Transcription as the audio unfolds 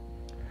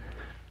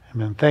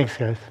Amen. Thanks,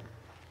 guys.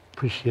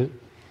 Appreciate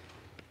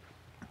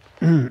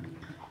it.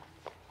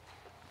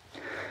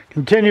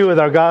 Continue with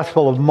our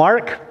Gospel of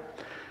Mark,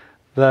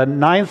 the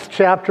 9th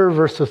chapter,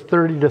 verses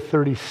 30 to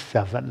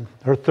 37,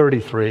 or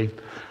 33.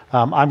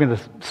 I'm going to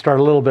start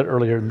a little bit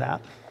earlier than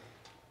that.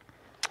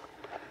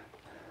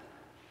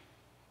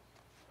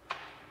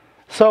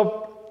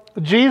 So,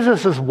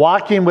 Jesus is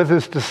walking with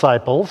his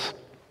disciples,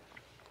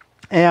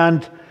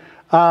 and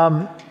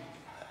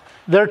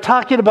they're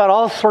talking about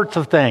all sorts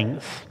of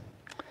things.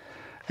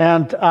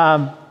 And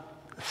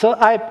so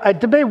I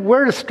debate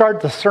where to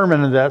start the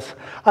sermon in this.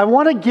 I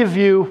want to give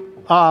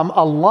you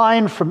a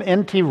line from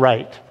N.T.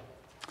 Wright.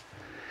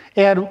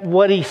 And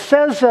what he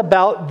says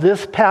about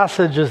this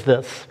passage is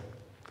this: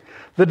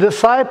 the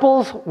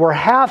disciples were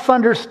half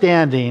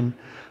understanding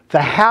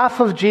the half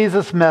of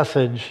Jesus'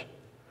 message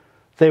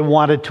they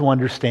wanted to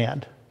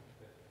understand.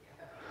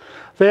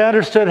 They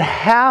understood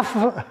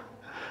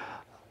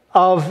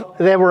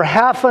they were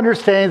half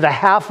understanding the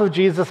half of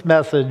Jesus'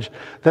 message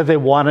that they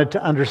wanted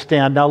to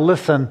understand. Now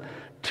listen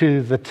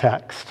to the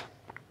text.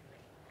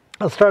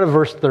 Let's start at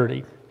verse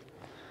 30.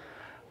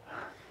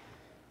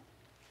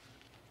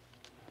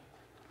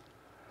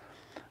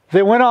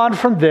 They went on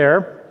from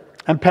there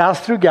and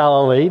passed through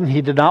Galilee, and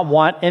he did not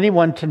want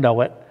anyone to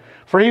know it.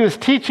 For he was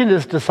teaching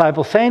his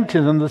disciples, saying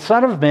to them, the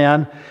Son of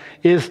Man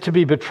is to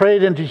be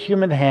betrayed into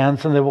human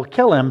hands, and they will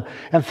kill him.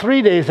 And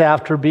 3 days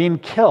after being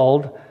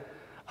killed,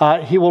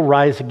 he will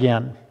rise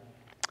again.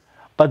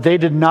 But they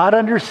did not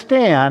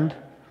understand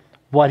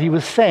what he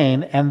was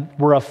saying and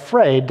were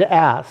afraid to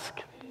ask.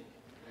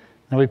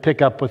 Now we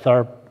pick up with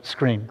our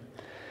screen.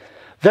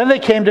 Then they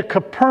came to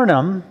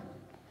Capernaum,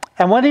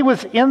 and when he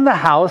was in the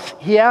house,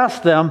 he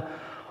asked them,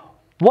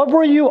 "What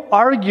were you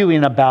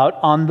arguing about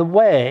on the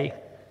way?"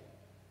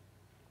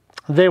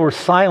 They were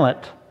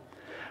silent,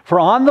 for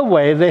on the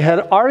way they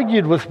had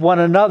argued with one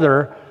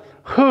another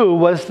who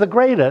was the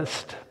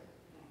greatest.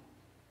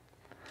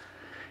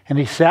 And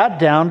he sat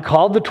down,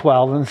 called the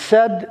 12, and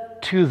said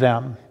to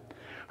them,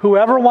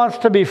 "Whoever wants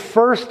to be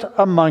first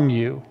among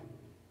you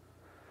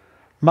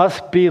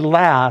must be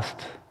last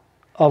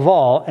of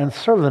all and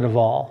servant of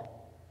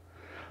all."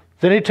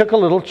 Then he took a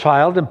little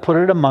child and put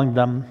it among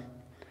them,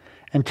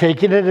 and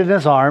taking it in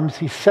his arms,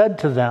 he said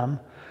to them,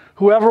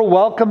 "Whoever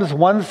welcomes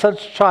one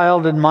such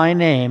child in my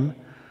name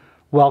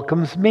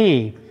welcomes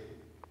me.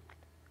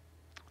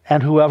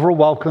 And whoever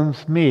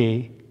welcomes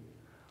me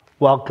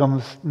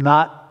welcomes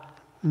not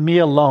me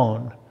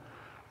alone,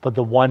 but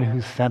the one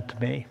who sent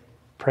me."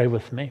 Pray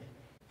with me.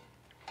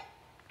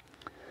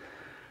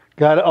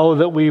 God, oh,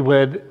 that we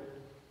would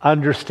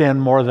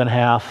understand more than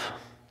half,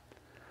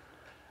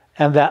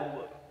 and that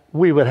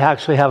we would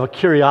actually have a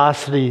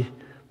curiosity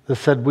that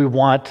said we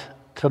want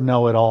to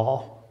know it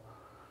all,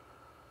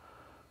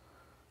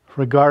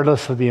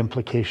 regardless of the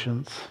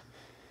implications.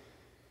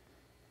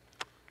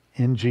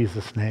 In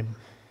Jesus' name,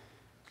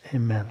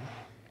 amen.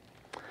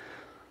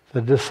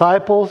 The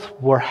disciples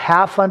were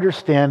half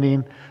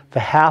understanding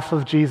the half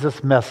of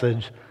Jesus'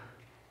 message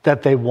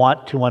that they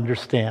want to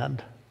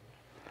understand.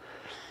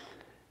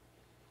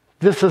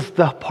 This is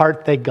the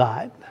part they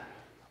got,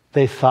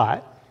 they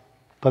thought,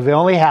 but they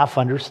only half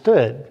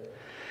understood.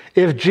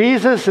 If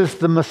Jesus is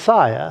the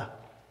Messiah,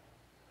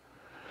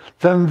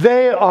 then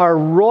they are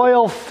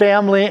royal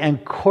family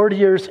and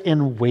courtiers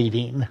in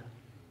waiting.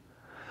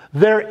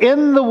 They're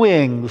in the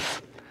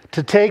wings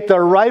to take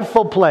their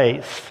rightful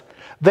place.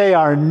 They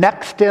are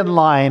next in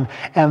line,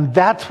 and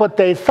that's what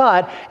they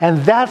thought,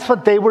 and that's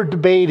what they were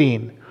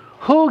debating.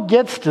 Who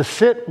gets to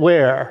sit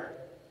where?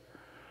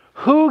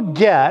 Who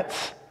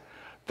gets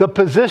the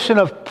position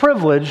of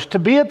privilege to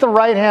be at the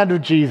right hand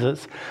of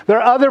Jesus? There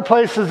are other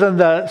places in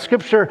the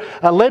scripture,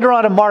 later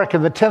on in Mark,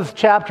 in the 10th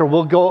chapter,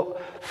 we'll go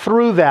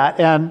through that,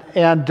 and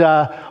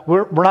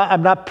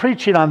I'm not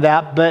preaching on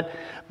that,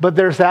 but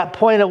there's that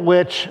point at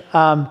which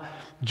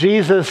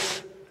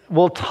Jesus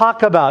will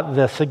talk about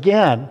this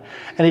again.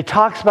 And he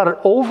talks about it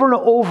over and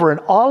over in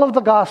all of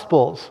the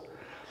Gospels.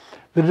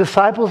 The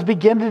disciples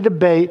begin to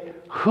debate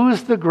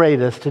who's the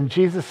greatest. And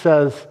Jesus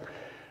says,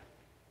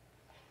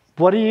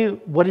 what do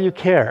you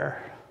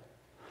care?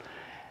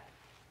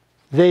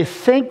 They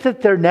think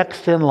that they're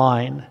next in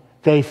line.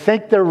 They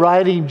think they're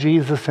riding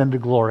Jesus into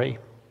glory.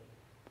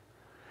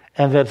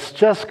 And that's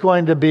just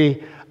going to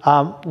be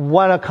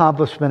one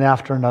accomplishment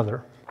after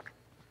another.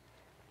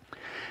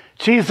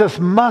 Jesus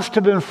must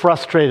have been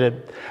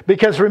frustrated,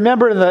 because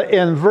remember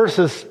in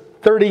verses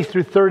 30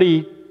 through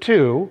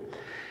 32,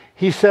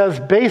 he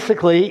says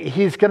basically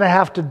he's going to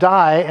have to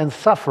die and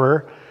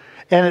suffer,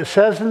 and it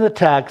says in the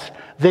text,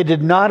 they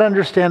did not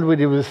understand what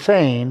he was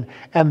saying,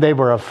 and they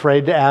were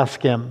afraid to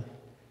ask him.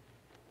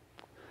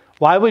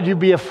 Why would you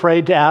be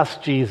afraid to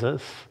ask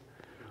Jesus?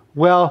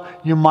 Well,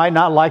 you might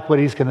not like what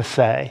he's going to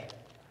say.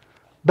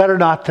 Better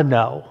not to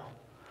know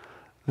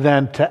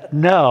than to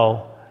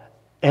know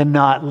and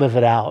not live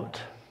it out.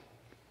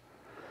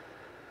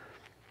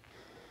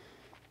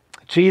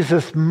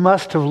 Jesus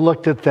must have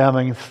looked at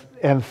them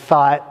and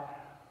thought,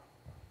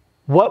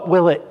 what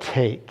will it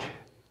take?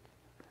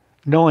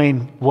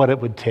 Knowing what it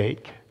would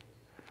take.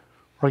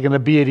 We're going to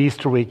be at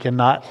Easter week in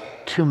not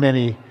too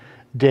many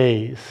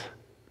days.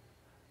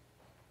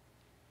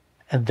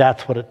 And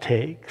that's what it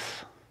takes.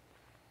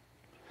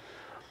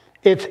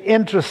 It's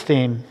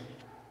interesting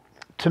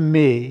to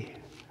me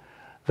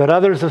that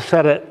others have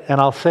said it,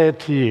 and I'll say it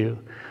to you,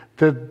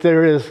 that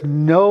there is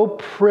no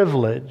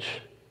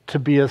privilege to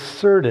be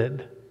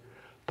asserted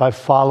by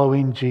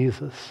following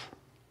Jesus.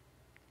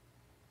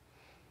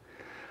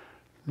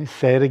 Let me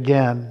say it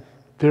again.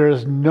 There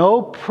is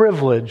no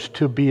privilege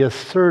to be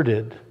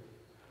asserted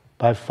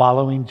by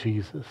following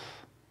Jesus.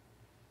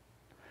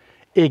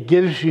 It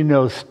gives you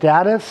no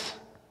status.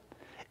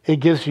 It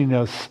gives you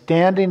no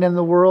standing in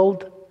the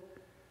world.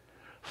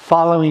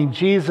 Following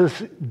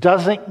Jesus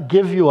doesn't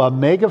give you a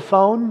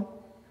megaphone.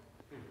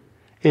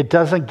 It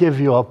doesn't give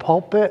you a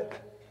pulpit.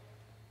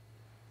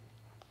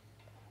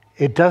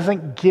 It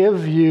doesn't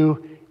give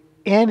you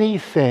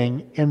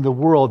anything in the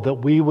world that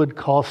we would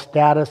call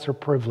status or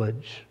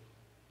privilege.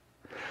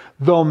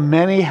 Though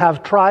many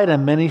have tried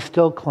and many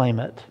still claim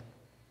it.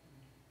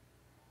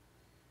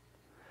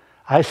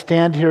 I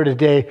stand here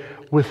today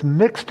with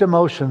mixed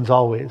emotions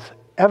always,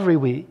 every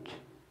week.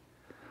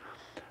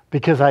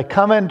 Because I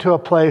come into a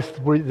place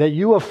that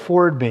you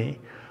afford me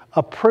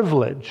a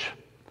privilege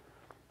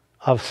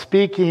of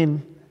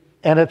speaking,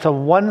 and it's a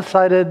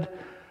one-sided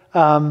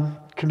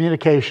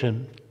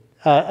communication.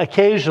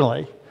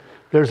 Occasionally,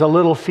 there's a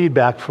little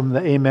feedback from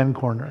the amen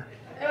corner.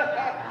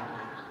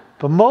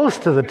 But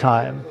most of the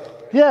time,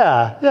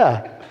 yeah,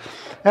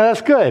 and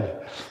that's good.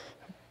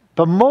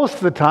 But most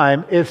of the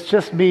time, it's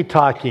just me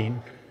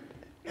talking,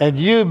 and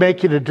you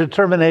making a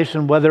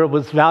determination whether it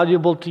was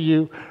valuable to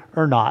you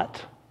or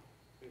not.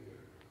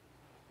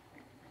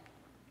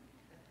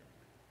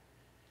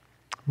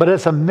 But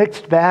it's a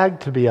mixed bag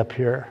to be up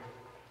here,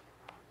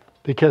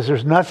 because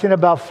there's nothing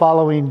about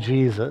following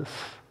Jesus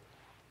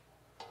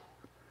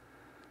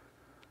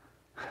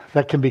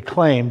that can be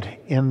claimed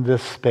in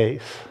this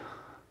space.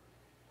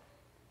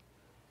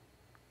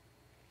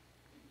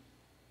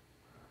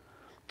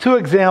 Two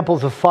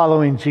examples of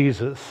following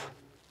Jesus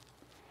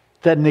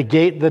that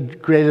negate the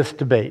greatest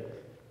debate.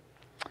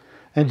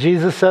 And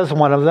Jesus says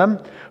one of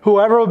them,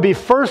 whoever will be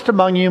first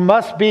among you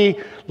must be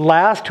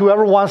last.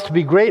 Whoever wants to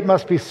be great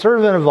must be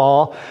servant of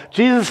all.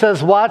 Jesus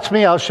says, watch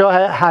me, I'll show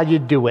you how you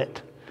do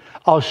it.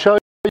 I'll show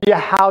you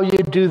how you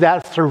do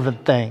that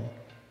servant thing.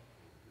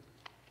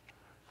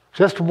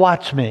 Just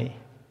watch me.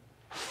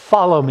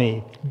 Follow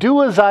me.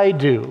 Do as I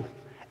do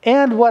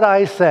and what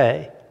I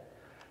say.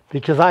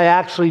 Because I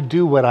actually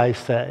do what I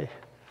say.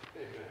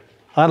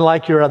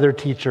 Unlike your other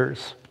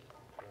teachers.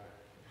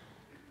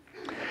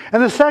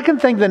 And the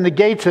second thing that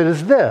negates it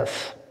is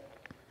this.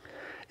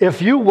 If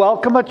you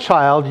welcome a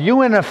child,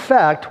 you in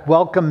effect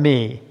welcome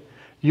me.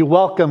 You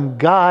welcome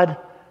God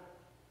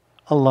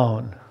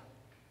alone.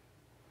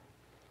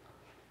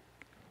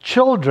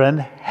 Children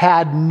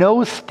had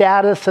no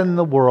status in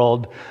the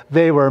world.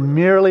 They were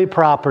merely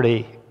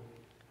property.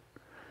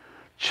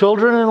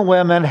 Children and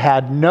women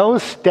had no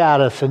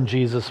status in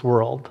Jesus'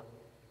 world.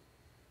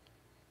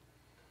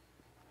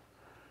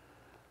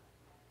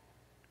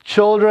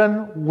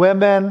 Children,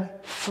 women,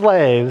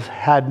 slaves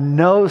had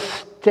no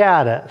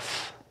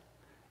status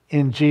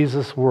in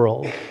Jesus'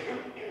 world.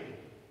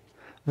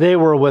 They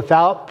were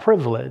without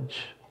privilege.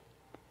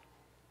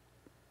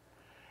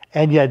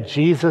 And yet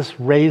Jesus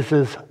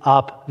raises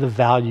up the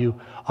value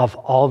of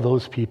all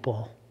those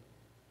people.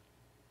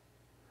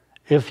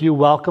 If you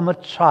welcome a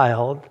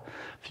child,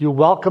 if you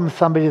welcome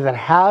somebody that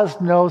has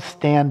no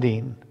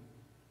standing,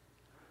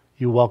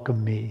 you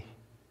welcome me.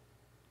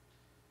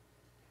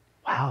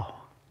 Wow.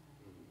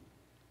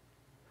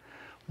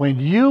 When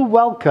you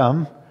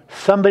welcome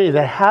somebody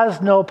that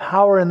has no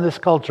power in this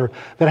culture,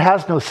 that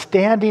has no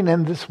standing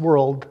in this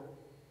world,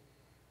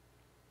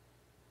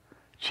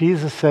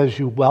 Jesus says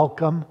you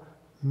welcome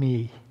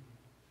me.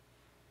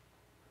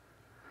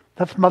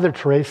 That's Mother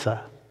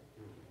Teresa.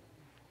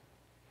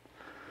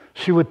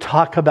 She would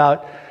talk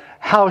about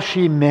how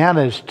she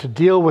managed to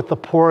deal with the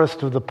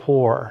poorest of the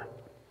poor.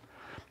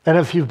 And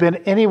if you've been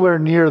anywhere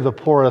near the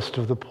poorest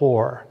of the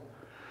poor,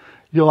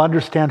 you'll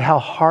understand how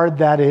hard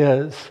that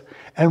is.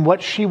 And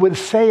what she would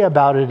say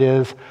about it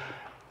is,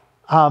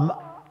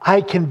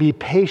 I can be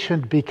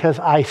patient because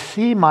I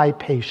see my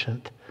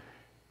patient,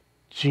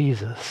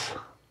 Jesus.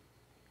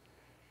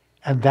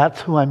 And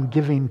that's who I'm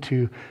giving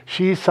to.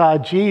 She saw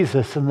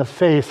Jesus in the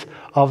face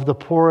of the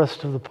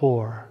poorest of the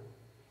poor.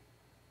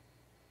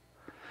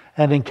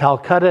 And in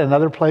Calcutta and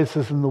other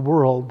places in the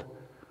world,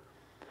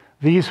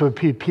 these would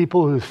be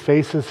people whose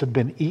faces had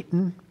been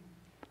eaten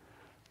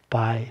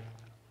by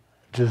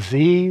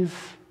disease.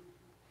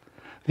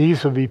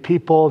 These would be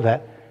people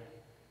that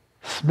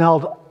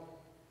smelled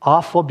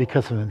awful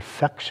because of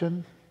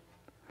infection.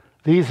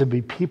 These would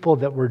be people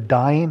that were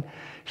dying.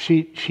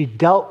 She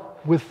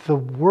dealt with the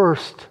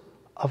worst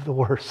of the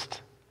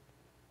worst.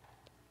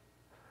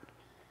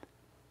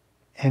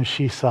 And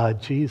she saw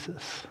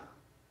Jesus.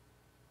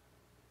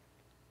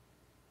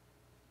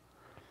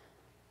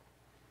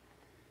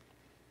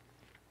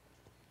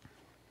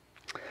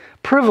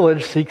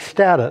 Privilege seeks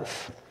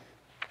status.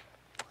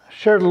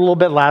 Shared a little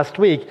bit last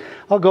week.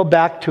 I'll go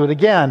back to it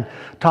again.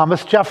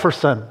 Thomas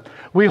Jefferson.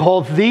 We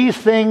hold these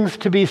things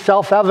to be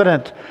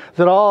self-evident,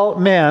 that all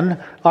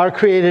men are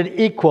created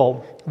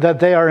equal, that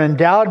they are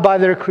endowed by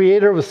their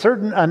Creator with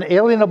certain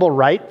unalienable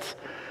rights,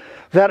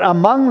 that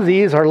among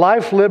these are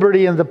life,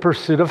 liberty, and the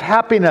pursuit of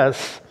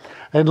happiness.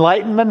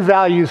 Enlightenment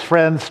values,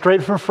 friends,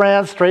 straight from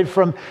France, straight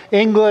from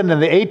England in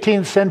the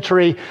 18th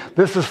century.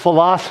 This is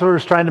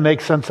philosophers trying to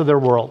make sense of their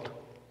world.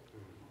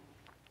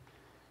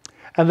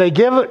 And they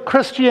give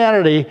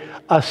Christianity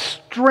a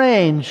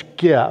strange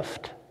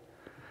gift.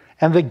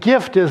 And the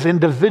gift is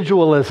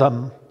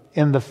individualism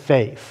in the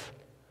faith.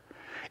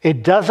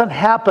 It doesn't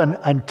happen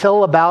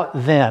until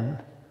about then,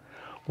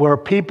 where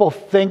people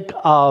think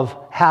of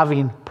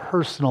having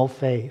personal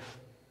faith.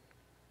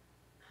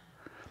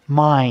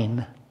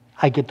 Mine,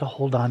 I get to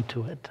hold on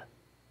to it.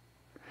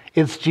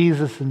 It's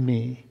Jesus and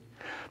me.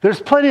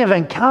 There's plenty of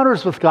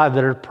encounters with God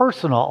that are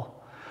personal,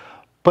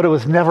 but it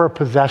was never a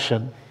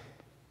possession.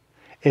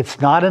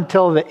 It's not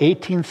until the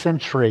 18th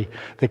century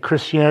that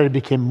Christianity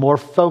became more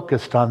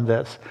focused on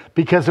this,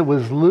 because it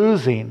was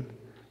losing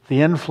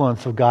the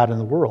influence of God in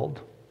the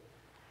world.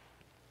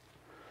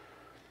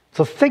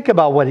 So think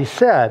about what he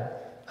said.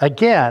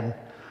 Again,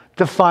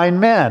 define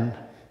men.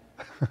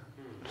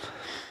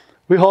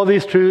 We hold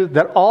these truths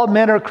that all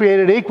men are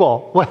created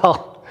equal.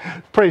 Well,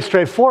 pretty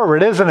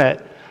straightforward, isn't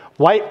it?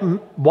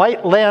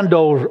 White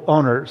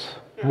landowners,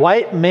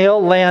 white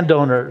male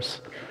landowners.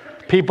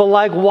 People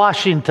like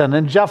Washington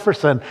and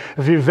Jefferson.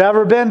 If you've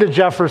ever been to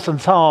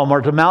Jefferson's home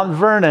or to Mount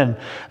Vernon,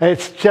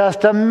 it's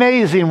just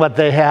amazing what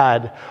they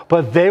had.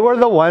 But they were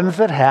the ones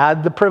that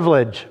had the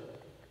privilege.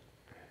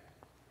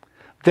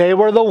 They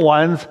were the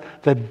ones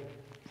that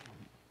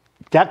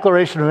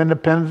Declaration of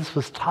Independence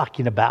was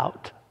talking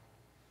about.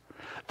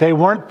 They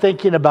weren't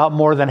thinking about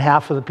more than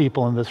half of the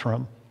people in this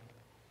room.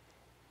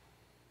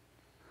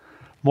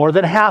 More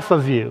than half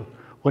of you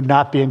would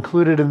not be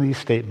included in these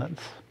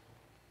statements.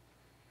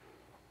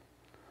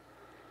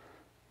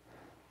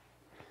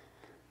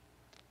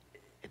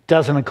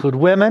 Doesn't include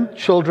women,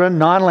 children,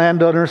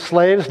 non-landowners,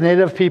 slaves,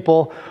 native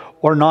people,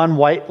 or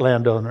non-white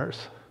landowners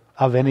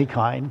of any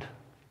kind.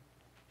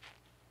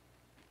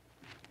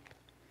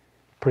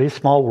 Pretty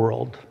small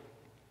world.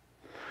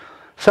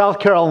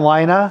 South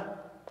Carolina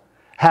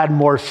had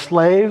more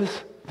slaves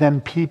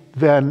than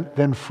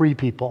free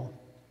people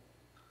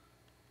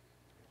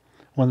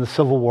when the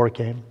Civil War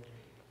came.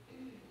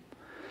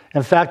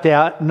 In fact,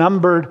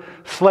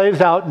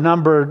 slaves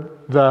outnumbered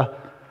the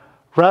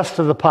rest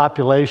of the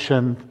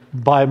population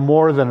by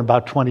more than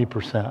about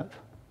 20%.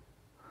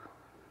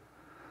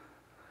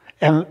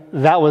 And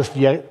that was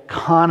the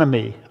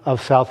economy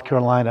of South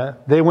Carolina.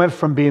 They went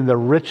from being the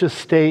richest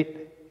state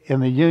in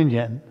the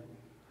Union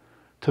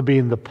to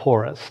being the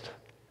poorest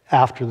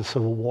after the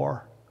Civil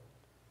War,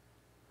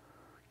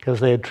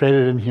 because they had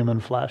traded in human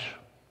flesh.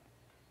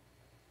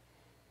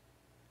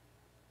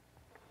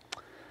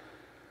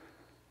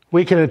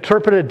 We can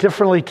interpret it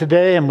differently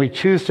today, and we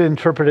choose to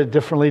interpret it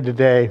differently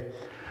today.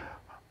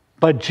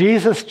 But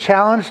Jesus'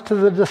 challenge to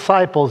the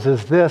disciples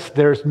is this: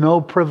 there's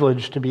no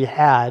privilege to be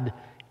had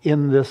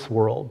in this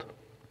world.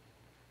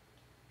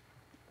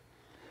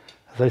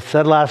 As I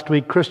said last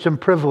week, Christian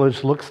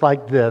privilege looks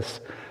like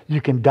this. You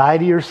can die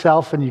to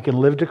yourself and you can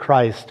live to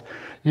Christ.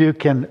 You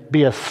can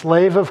be a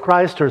slave of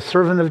Christ or a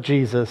servant of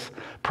Jesus,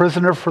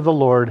 prisoner for the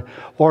Lord,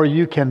 or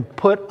you can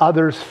put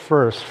others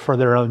first for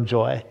their own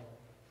joy.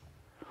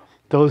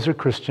 Those are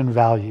Christian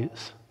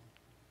values.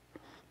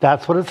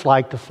 That's what it's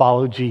like to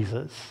follow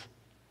Jesus.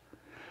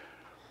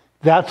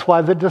 That's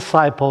why the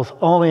disciples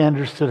only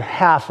understood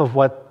half of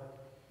what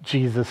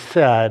Jesus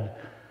said,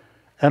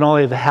 and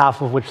only the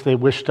half of which they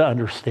wished to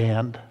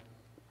understand,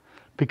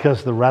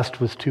 because the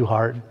rest was too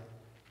hard.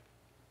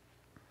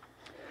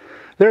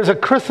 There's a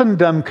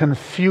Christendom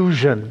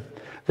confusion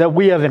that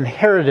we have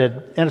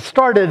inherited, and it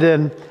started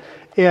in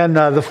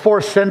the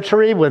 4th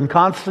century when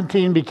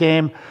Constantine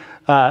became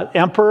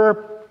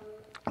emperor.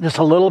 Just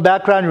a little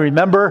background. You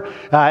remember,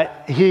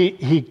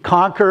 he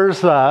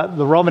conquers the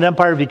Roman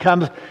Empire,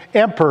 becomes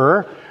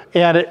emperor,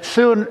 and it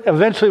soon,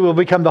 eventually, will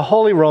become the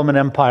Holy Roman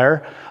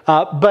Empire.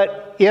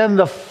 But in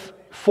the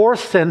 4th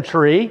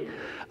century,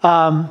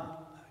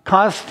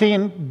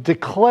 Constantine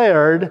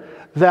declared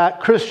that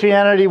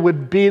Christianity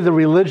would be the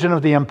religion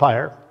of the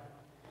empire.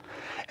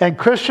 And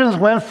Christians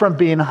went from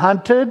being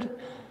hunted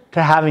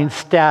to having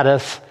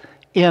status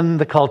in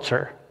the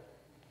culture,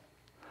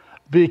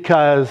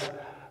 because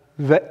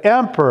the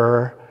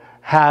emperor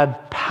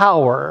had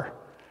power,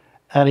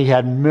 and he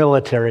had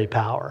military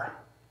power.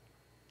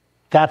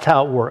 That's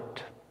how it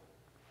worked.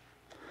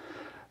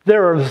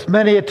 There was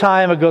many a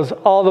time, it goes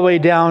all the way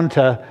down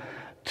to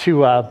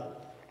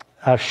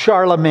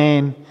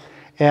Charlemagne,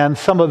 and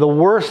some of the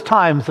worst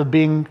times of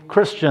being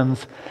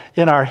Christians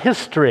in our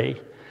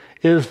history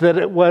is that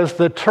it was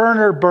the turn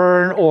or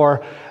burn,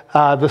 or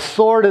the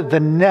sword at the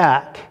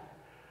neck,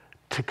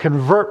 to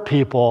convert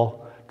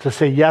people to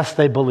say yes,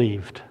 they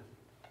believed.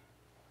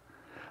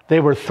 They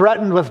were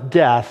threatened with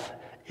death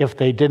if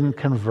they didn't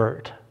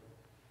convert.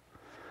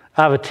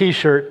 I have a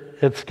t-shirt.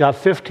 It's got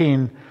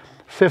 15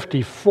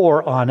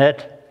 54 on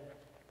it.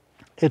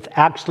 It's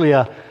actually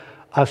a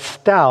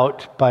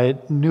stout by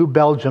New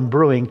Belgium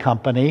Brewing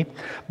Company,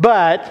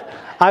 but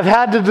I've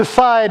had to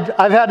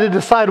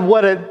decide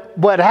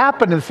what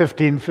happened in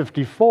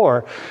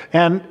 1554,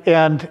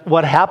 and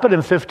what happened in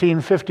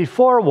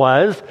 1554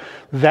 was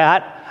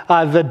that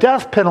the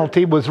death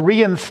penalty was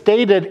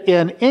reinstated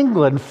in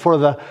England for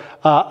the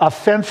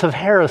offense of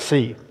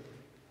heresy.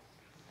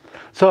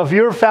 So if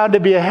you were found to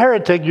be a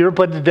heretic, you were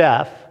put to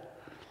death.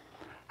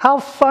 How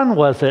fun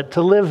was it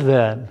to live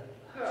then?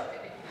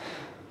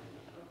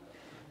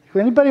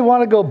 Anybody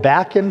want to go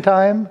back in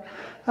time?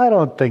 I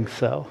don't think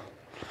so.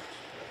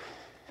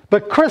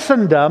 But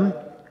Christendom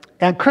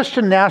and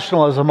Christian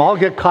nationalism all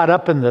get caught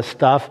up in this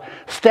stuff.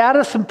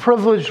 Status and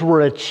privilege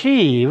were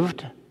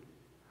achieved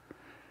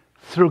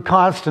through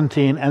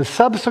Constantine and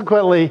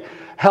subsequently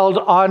held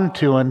on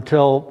to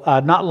until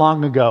not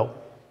long ago,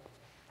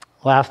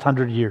 last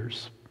 100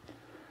 years.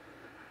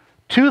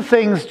 Two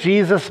things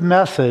Jesus'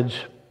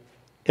 message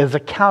is a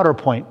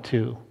counterpoint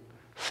to: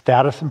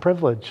 status and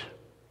privilege.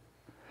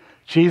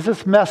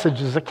 Jesus'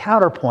 message is a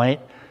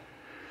counterpoint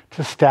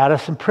to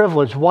status and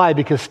privilege. Why?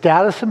 Because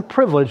status and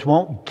privilege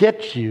won't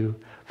get you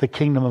the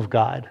kingdom of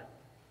God.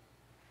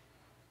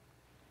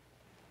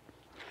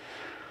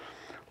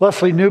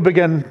 Leslie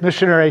Newbigin,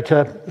 missionary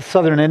to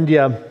southern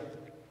India,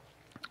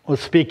 was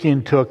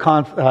speaking to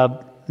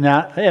a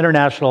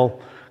international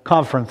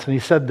conference, and he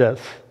said this: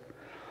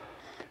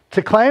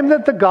 to claim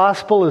that the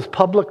gospel is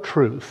public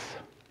truth,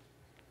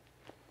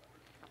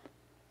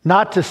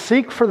 not to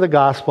seek for the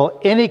gospel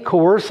any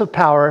coercive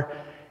power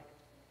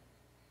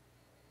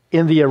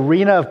in the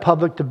arena of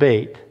public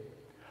debate,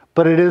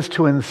 but it is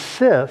to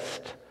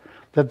insist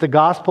that the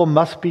gospel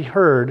must be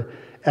heard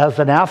as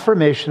an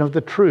affirmation of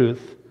the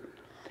truth,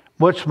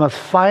 which must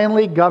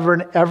finally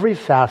govern every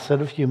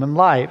facet of human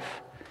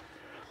life.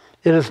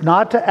 It is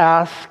not to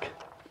ask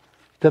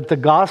that the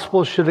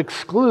gospel should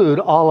exclude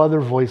all other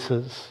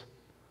voices,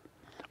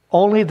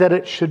 only that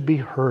it should be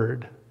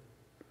heard.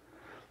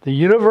 The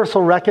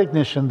universal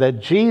recognition that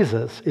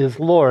Jesus is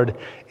Lord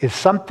is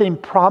something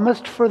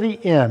promised for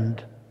the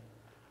end,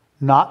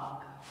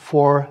 not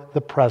for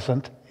the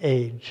present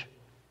age.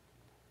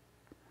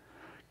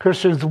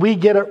 Christians, we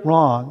get it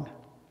wrong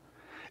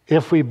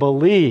if we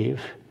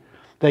believe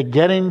that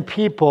getting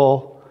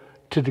people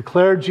to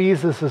declare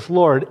Jesus as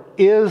Lord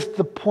is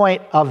the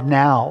point of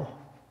now.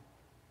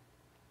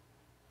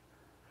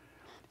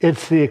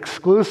 It's the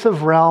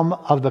exclusive realm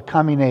of the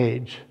coming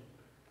age,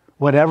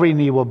 when every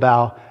knee will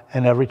bow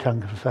and every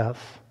tongue confess.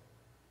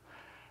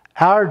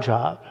 Our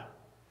job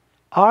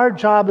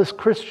as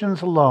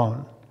Christians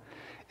alone,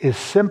 is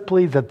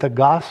simply that the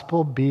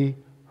gospel be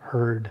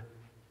heard.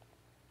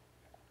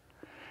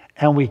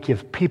 And we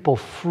give people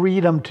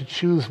freedom to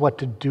choose what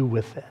to do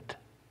with it.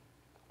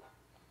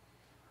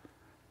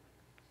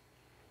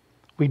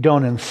 We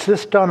don't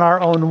insist on our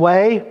own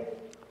way.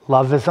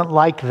 Love isn't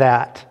like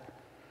that.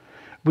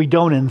 We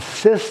don't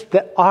insist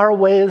that our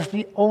way is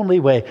the only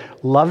way.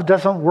 Love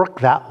doesn't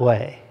work that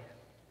way.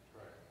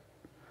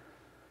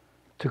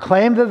 To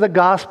claim that the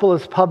gospel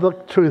is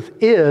public truth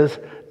is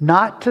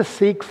not to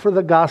seek for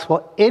the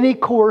gospel any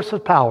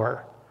coercive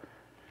power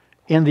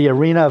in the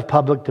arena of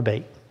public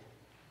debate.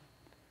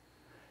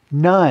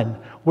 None.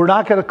 We're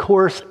not going to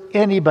coerce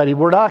anybody.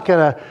 We're not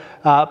going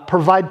to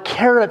provide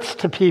carrots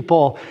to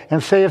people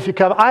and say, if you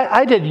come.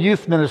 I did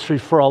youth ministry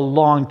for a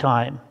long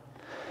time.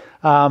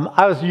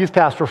 I was a youth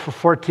pastor for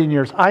 14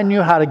 years. I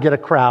knew how to get a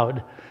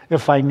crowd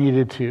if I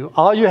needed to.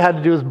 All you had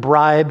to do is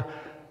bribe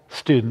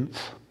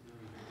students.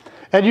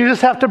 And you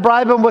just have to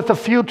bribe them with a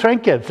few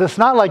trinkets. It's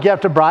not like you have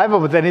to bribe them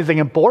with anything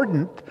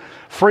important.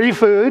 Free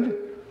food.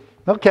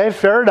 Okay,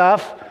 fair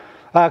enough.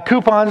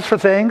 Coupons for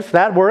things.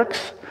 That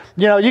works.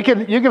 You know, you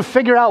can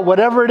figure out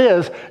whatever it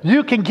is.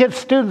 You can get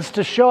students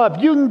to show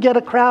up. You can get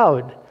a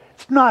crowd.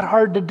 It's not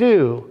hard to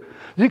do.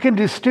 You can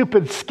do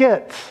stupid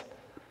skits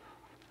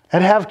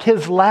and have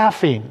kids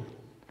laughing.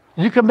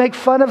 You can make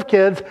fun of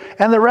kids,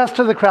 and the rest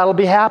of the crowd will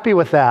be happy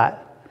with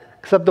that,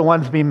 except the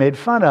ones being made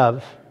fun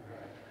of.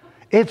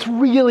 It's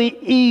really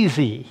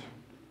easy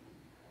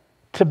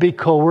to be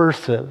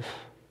coercive,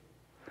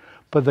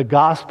 but the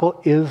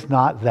gospel is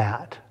not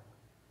that.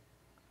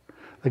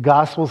 The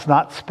gospel is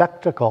not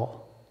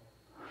spectacle.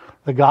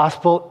 The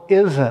gospel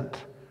isn't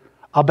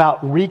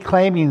about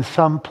reclaiming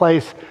some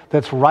place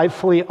that's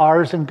rightfully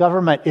ours in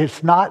government.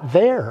 It's not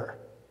there.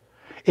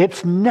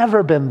 It's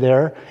never been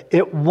there.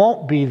 It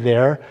won't be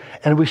there,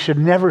 and we should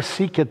never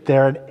seek it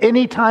there. And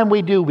anytime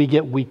we do, we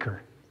get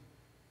weaker.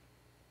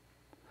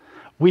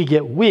 We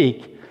get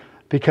weak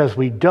because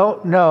we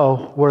don't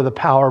know where the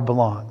power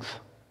belongs,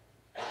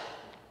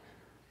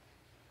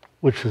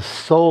 which is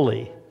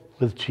solely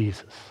with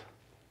Jesus.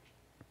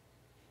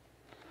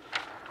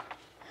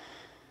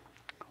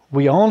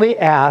 We only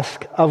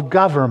ask of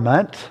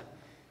government,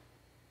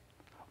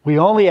 we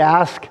only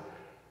ask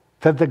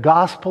that the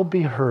gospel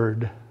be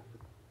heard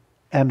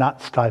and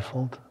not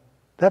stifled.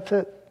 That's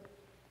it.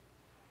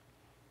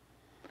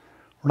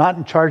 We're not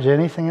in charge of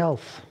anything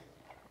else.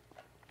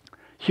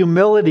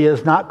 Humility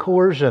is not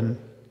coercion.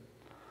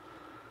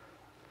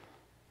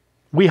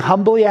 We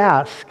humbly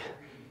ask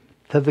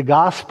that the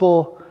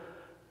gospel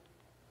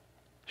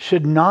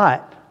should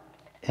not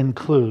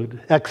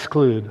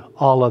exclude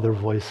all other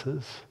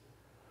voices.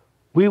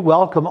 We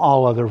welcome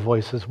all other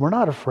voices. We're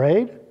not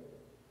afraid.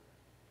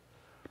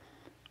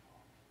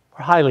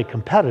 We're highly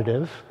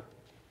competitive,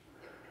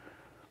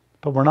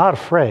 but we're not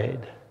afraid.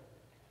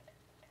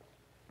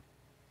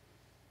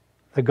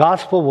 The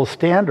gospel will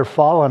stand or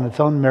fall on its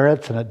own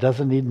merits, and it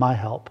doesn't need my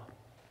help.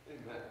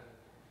 Amen.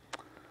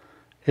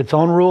 Its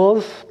own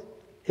rules,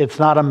 it's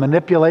not a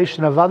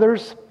manipulation of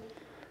others,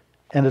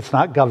 and it's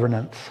not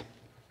governance.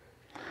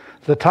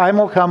 The time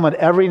will come when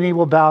every knee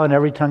will bow and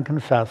every tongue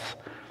confess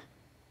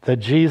that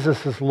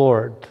Jesus is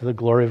Lord, to the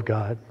glory of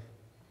God.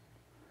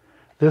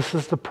 This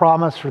is the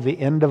promise for the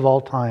end of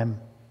all time.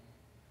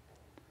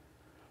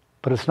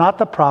 But it's not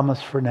the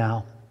promise for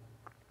now.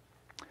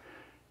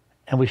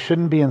 And we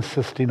shouldn't be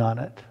insisting on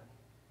it.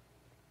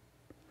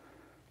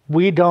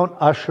 We don't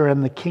usher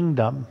in the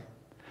kingdom.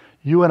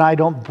 You and I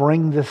don't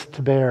bring this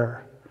to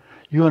bear.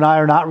 You and I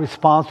are not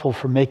responsible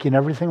for making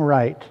everything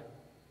right.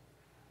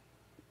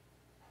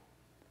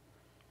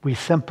 We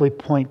simply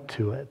point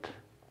to it.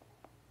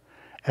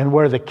 And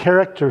where the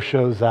character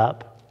shows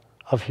up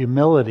of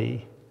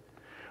humility,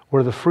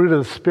 where the fruit of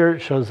the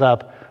Spirit shows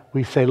up,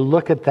 we say,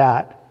 look at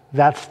that.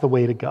 That's the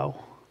way to go.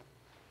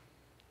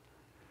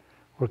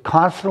 We're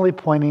constantly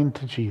pointing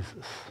to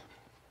Jesus,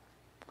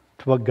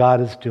 to what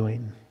God is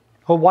doing.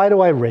 Well, why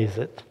do I raise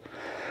it?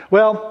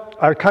 Well,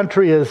 our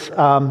country is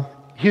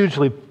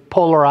hugely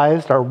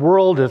polarized. Our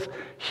world is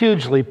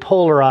hugely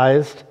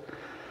polarized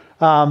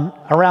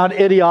around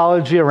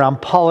ideology,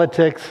 around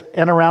politics,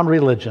 and around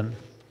religion.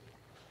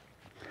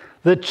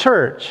 The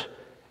church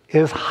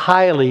is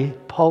highly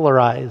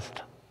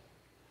polarized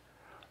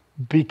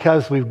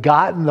because we've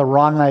gotten the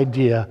wrong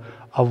idea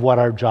of what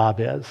our job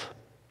is.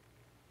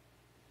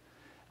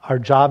 Our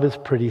job is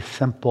pretty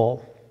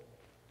simple.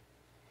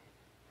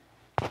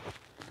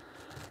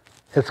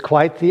 It's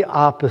quite the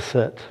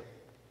opposite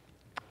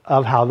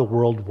of how the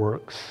world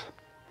works.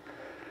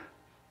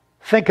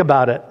 Think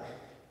about it.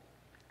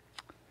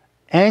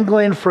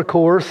 Angling for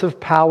coercive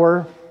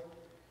power,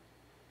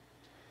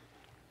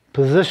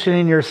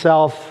 positioning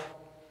yourself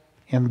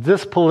in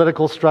this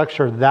political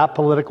structure, that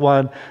political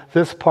one,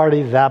 this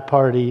party, that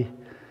party.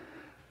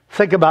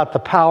 Think about the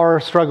power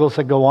struggles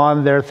that go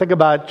on there. Think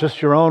about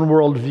just your own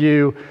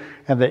worldview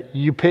and that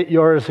you pit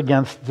yours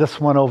against this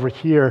one over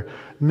here.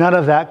 None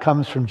of that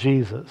comes from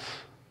Jesus.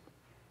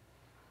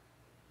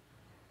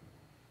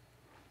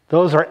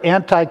 Those are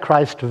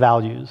antichrist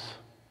values.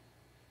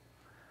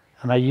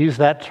 And I use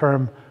that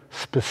term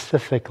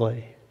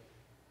specifically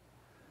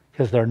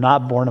because they're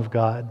not born of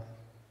God.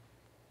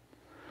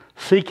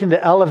 Seeking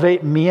to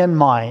elevate me and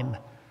mine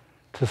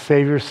to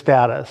Savior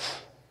status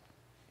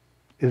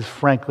is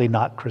frankly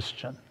not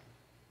Christian.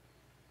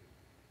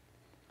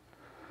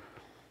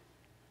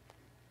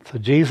 So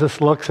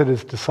Jesus looks at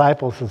his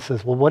disciples and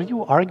says, well, what are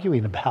you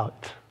arguing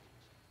about?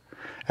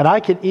 And I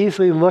could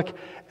easily look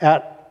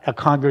at a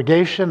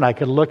congregation, I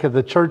could look at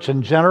the church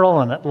in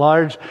general and at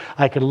large,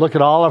 I could look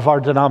at all of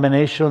our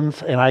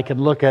denominations, and I could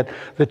look at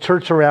the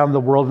church around the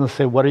world and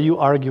say, what are you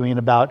arguing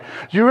about?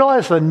 Do you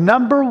realize the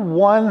number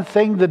one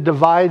thing that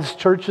divides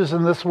churches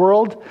in this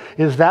world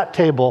is that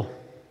table?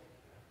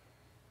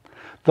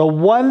 The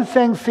one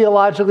thing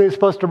theologically is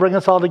supposed to bring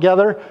us all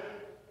together,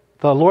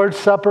 the Lord's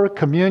Supper,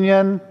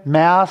 communion,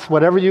 Mass,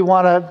 whatever you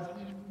want to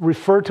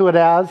refer to it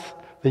as,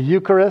 the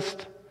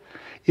Eucharist,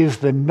 is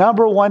the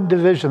number one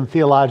division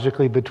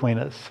theologically between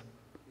us.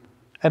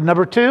 And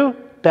number two,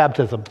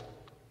 baptism.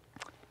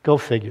 Go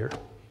figure.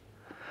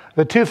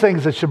 The two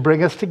things that should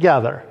bring us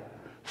together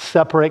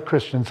separate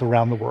Christians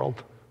around the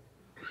world.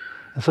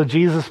 And so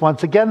Jesus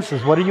once again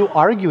says, what are you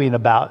arguing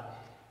about?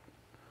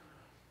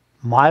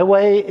 My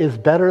way is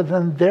better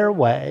than their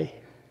way.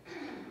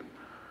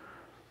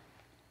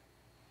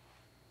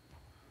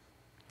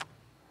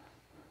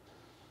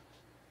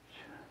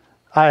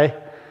 I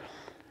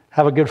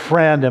have a good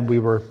friend, and we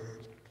were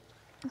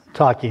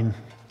talking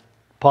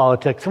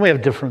politics, and we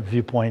have different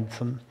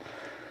viewpoints,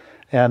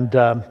 and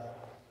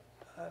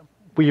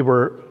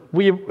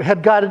we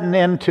had gotten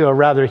into a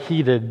rather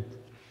heated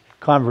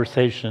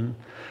conversation,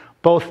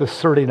 both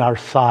asserting our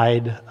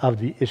side of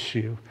the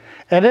issue,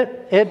 and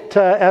it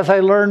as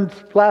I learned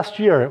last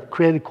year,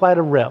 created quite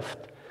a rift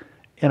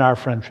in our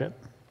friendship.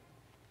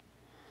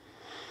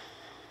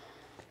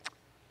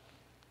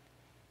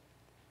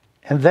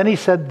 And then he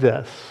said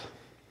this: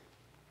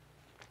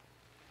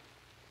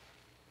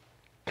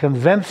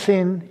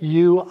 convincing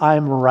you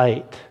I'm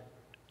right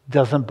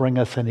doesn't bring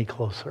us any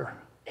closer.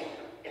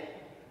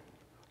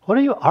 What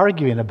are you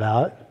arguing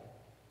about?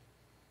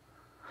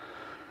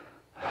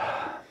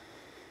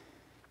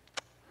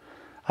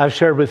 I've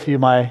shared with you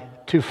my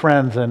two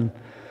friends in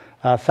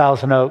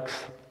Thousand Oaks.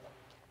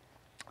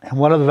 And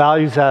one of the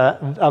values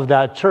of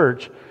that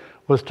church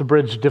was to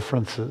bridge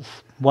differences.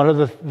 One of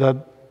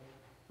the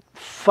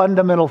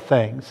fundamental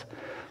things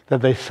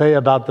that they say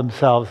about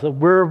themselves. That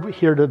we're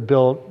here to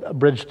build a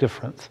bridge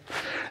difference.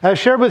 And I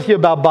shared with you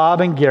about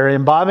Bob and Gary.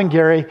 And Bob and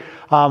Gary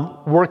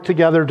worked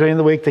together during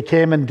the week. They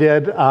came and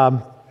did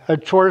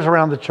chores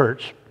around the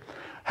church,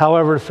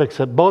 however to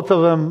fix it. Both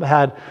of them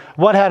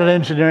one had an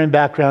engineering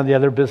background, the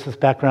other business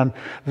background.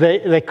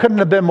 They couldn't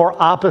have been more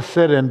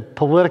opposite in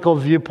political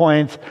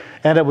viewpoints,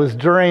 and it was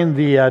during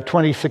the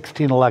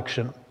 2016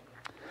 election.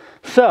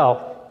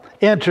 So,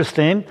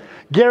 interesting.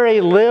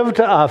 Gary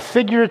lived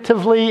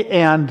figuratively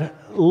and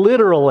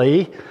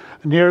literally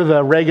near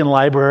the Reagan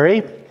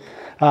Library.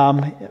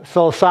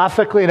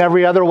 Philosophically and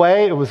every other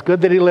way, it was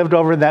good that he lived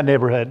over in that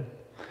neighborhood,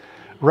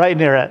 right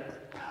near it.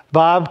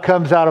 Bob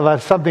comes out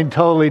of something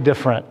totally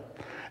different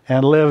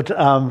and lived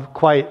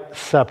quite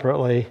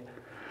separately.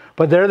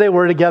 But there they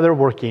were together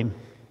working.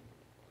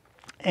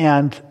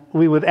 And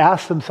we would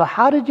ask them, so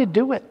how did you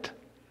do it?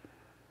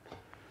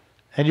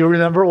 And you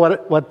remember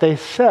what they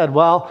said?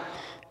 Well,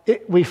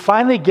 we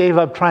finally gave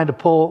up trying to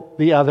pull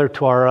the other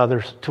to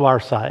our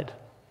side.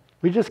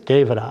 We just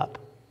gave it up.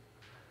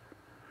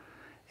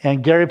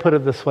 And Gary put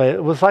it this way: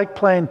 it was like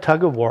playing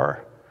tug of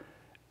war,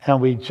 and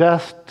we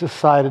just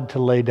decided to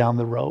lay down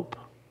the rope.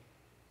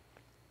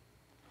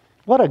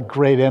 What a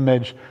great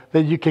image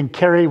that you can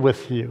carry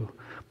with you.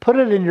 Put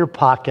it in your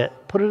pocket.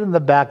 Put it in the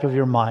back of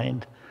your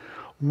mind.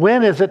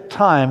 When is it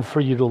time for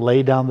you to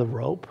lay down the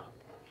rope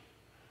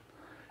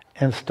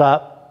and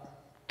stop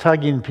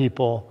tugging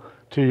people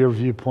to your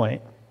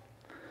viewpoint?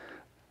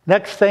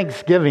 Next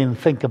Thanksgiving,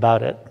 think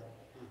about it.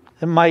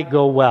 It might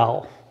go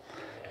well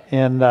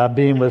in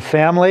being with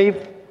family,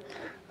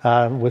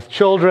 with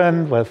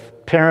children,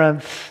 with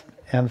parents,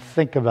 and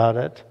think about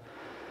it.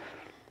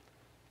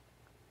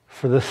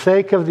 For the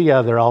sake of the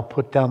other, I'll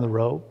put down the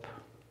rope.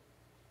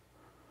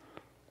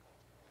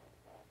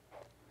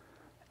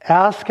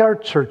 Ask our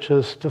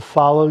churches to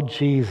follow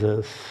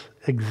Jesus'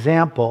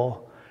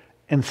 example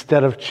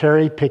instead of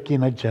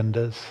cherry-picking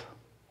agendas.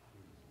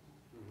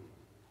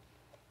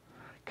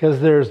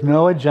 Because there's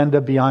no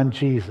agenda beyond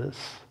Jesus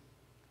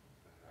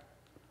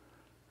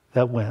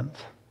that wins.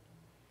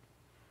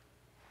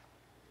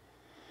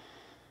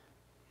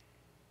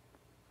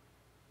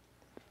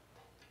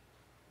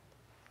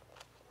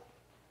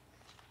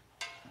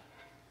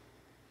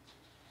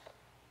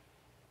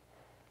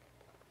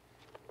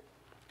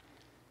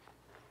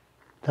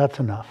 That's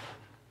enough.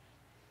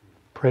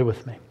 Pray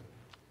with me.